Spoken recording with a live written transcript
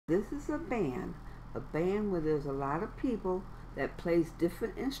This is a band where there's a lot of people that plays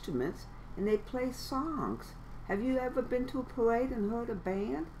different instruments and they play songs. Have you ever been to a parade and heard a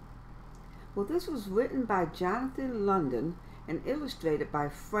band? Well, this was written by Jonathan London and illustrated by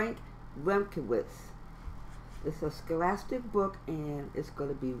Frank Remkowitz. It's a scholastic book and it's going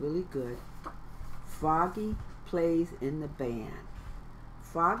to be really good. Froggy plays in the band.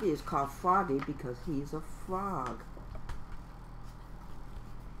 Froggy is called Froggy because he's a frog.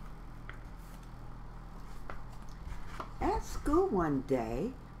 At school one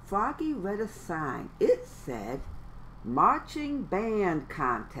day, Froggy read a sign. It said, "Marching Band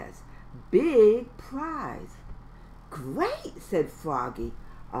Contest, Big Prize." "Great," said Froggy,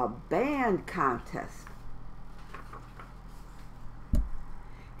 "a band contest."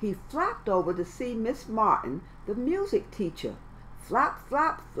 He flopped over to see Miss Martin, the music teacher. "Flop,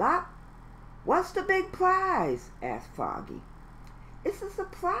 flop, flop. What's the big prize?" asked Froggy. "It's a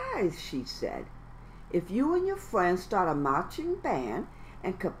surprise," she said. "If you and your friends start a marching band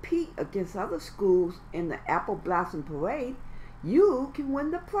and compete against other schools in the Apple Blossom Parade, you can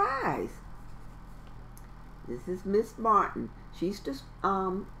win the prize." This is Miss Martin. She's the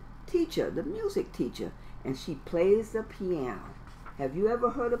teacher, the music teacher, and she plays the piano. Have you ever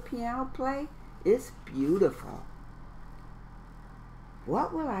heard a piano play? It's beautiful.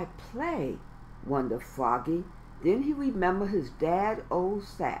 "What will I play?" wondered Froggy. Then he remembered his dad's old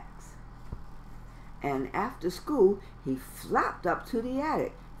sax. And after school, he flopped up to the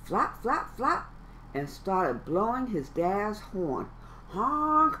attic, flop, flop, flop, and started blowing his dad's horn.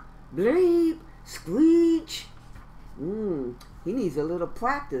 Honk, bleep, screech. He needs a little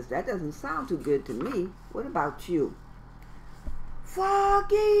practice. That doesn't sound too good to me. What about you?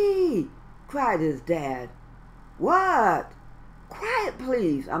 "Froggy!" cried his dad. "What?" "Quiet,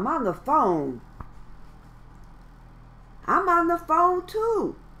 please. I'm on the phone." "I'm on the phone,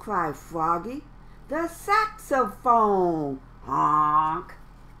 too," cried Froggy. "The saxophone! Honk!"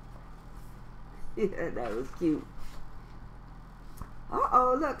 Yeah, that was cute.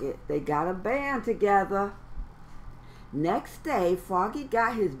 Uh-oh, look it. They got a band together. Next day, Froggy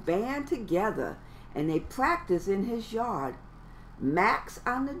got his band together, and they practiced in his yard. Max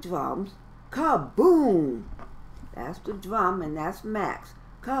on the drums. Kaboom! That's the drum, and that's Max.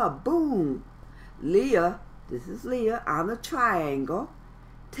 Kaboom! Leah, this is Leah, on the triangle.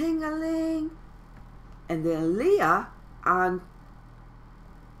 Ting-a-ling! And then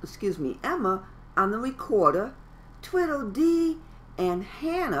Emma on the recorder. Twiddle-dee! And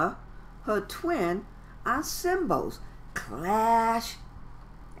Hannah, her twin, on cymbals. Clash!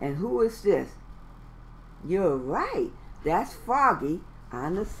 And who is this? You're right. That's Froggy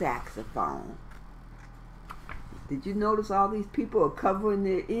on the saxophone. Did you notice all these people are covering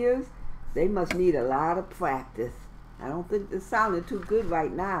their ears? They must need a lot of practice. I don't think this sounded too good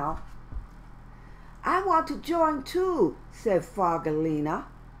right now. "I want to join too," said Froggalina.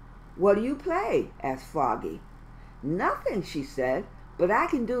 "What do you play?" asked Froggy. "Nothing," she said, "but I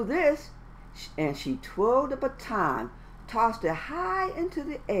can do this." And she twirled the baton, tossed it high into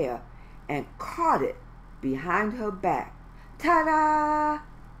the air, and caught it behind her back. Ta-da!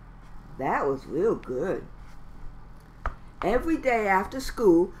 That was real good. Every day after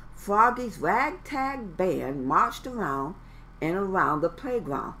school, Froggy's ragtag band marched around and around the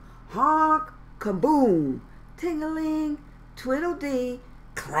playground. Honk, kaboom, ting-a-ling, twiddle-dee,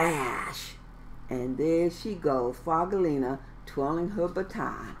 clash. And there she goes, Froggalina, twirling her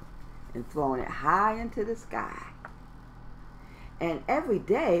baton and throwing it high into the sky. And every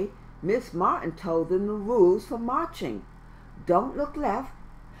day, Miss Martin told them the rules for marching. Don't look left,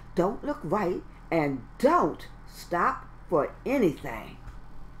 don't look right, and don't stop for anything.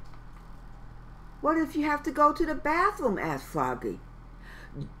 "What if you have to go to the bathroom?" asked Froggy.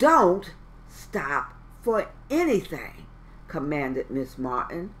 "Don't stop for anything," commanded Miss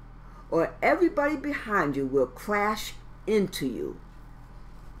Martin, "or everybody behind you will crash into you."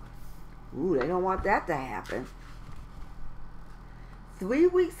 Ooh, they don't want that to happen. 3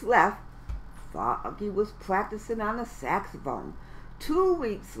 weeks left. Froggy was practicing on the saxophone. 2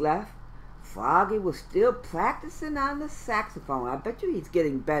 weeks left. Froggy was still practicing on the saxophone. I bet you he's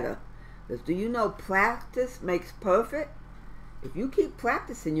getting better. Because do you know practice makes perfect? If you keep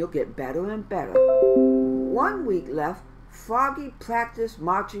practicing, you'll get better and better. 1 week left. Froggy practiced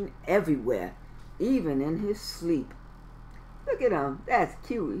marching everywhere, even in his sleep. Look at him. That's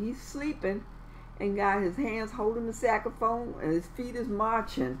cute. He's sleeping and got his hands holding the saxophone and his feet is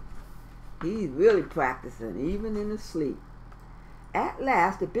marching. He's really practicing, even in his sleep. At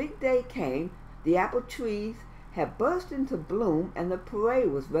last, the big day came. The apple trees had burst into bloom and the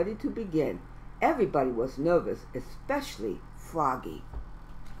parade was ready to begin. Everybody was nervous, especially Froggy.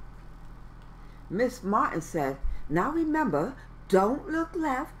 Miss Martin said, "Now remember, don't look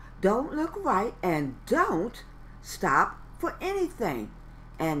left, don't look right, and don't stop for anything."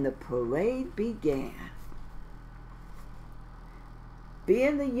 And the parade began.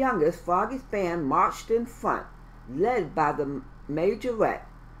 Being the youngest, Froggy's band marched in front, led by the majorette,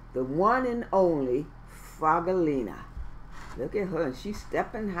 the one and only Froggalina. Look at her, and she's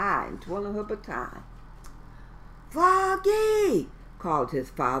stepping high and twirling her baton. "Froggy!" called his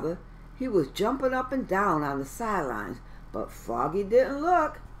father. He was jumping up and down on the sidelines, but Froggy didn't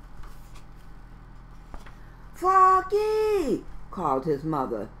look. "Froggy!" called his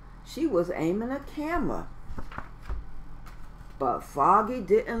mother. She was aiming a camera. But Froggy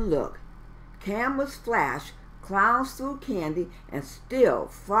didn't look. Cameras flashed, clowns threw candy, and still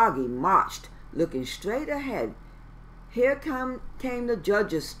Froggy marched, looking straight ahead. Here came the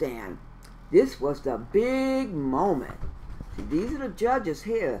judges' stand. This was the big moment. See, these are the judges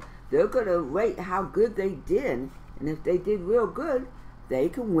here. They're going to rate how good they did, and if they did real good, they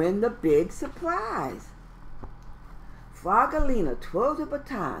can win the big surprise. Froggalina twirled her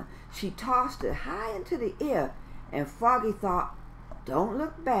baton. She tossed it high into the air, and Froggy thought, don't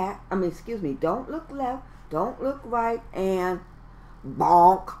look back, don't look left, don't look right, and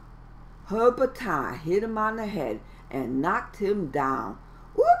bonk! Her baton hit him on the head and knocked him down.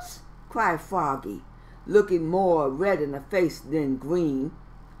 "Oops!" cried Froggy, looking more red in the face than green.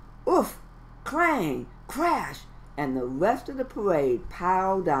 Oof! Clang! Crash! And the rest of the parade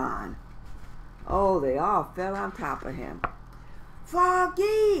piled on. Oh, they all fell on top of him.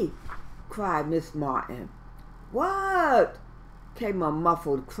 "Froggy!" cried Miss Martin. "What?" came a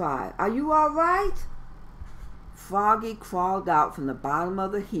muffled cry. "Are you all right?" Froggy crawled out from the bottom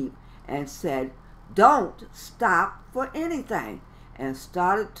of the heap and said, "Don't stop for anything," and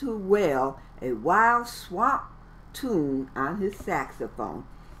started to wail a wild swamp tune on his saxophone.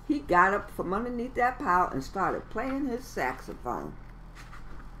 He got up from underneath that pile and started playing his saxophone.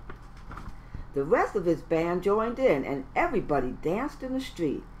 The rest of his band joined in, and everybody danced in the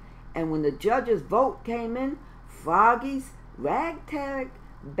street. And when the judges' vote came in, Froggy's ragtag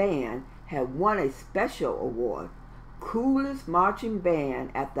band had won a special award, coolest marching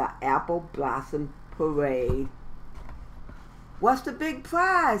band at the Apple Blossom Parade. "What's the big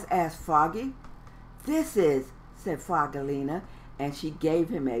prize?" asked Froggy. "This is," said Froggalina, and she gave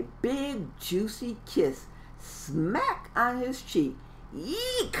him a big juicy kiss smack on his cheek.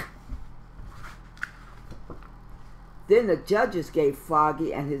 "Yeek!" Then the judges gave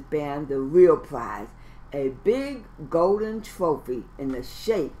Froggy and his band the real prize, a big golden trophy in the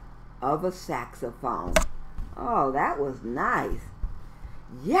shape of a saxophone. Oh, that was nice.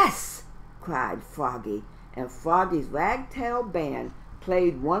 "Yes!" cried Froggy, and Froggy's ragtail band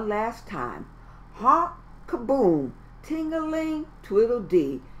played one last time. Honk, kaboom, ting-a-ling,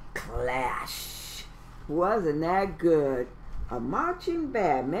 twiddle-dee, clash. Wasn't that good? A marching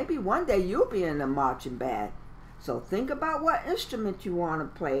band. Maybe one day you'll be in a marching band. So think about what instrument you want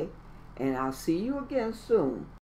to play, and I'll see you again soon.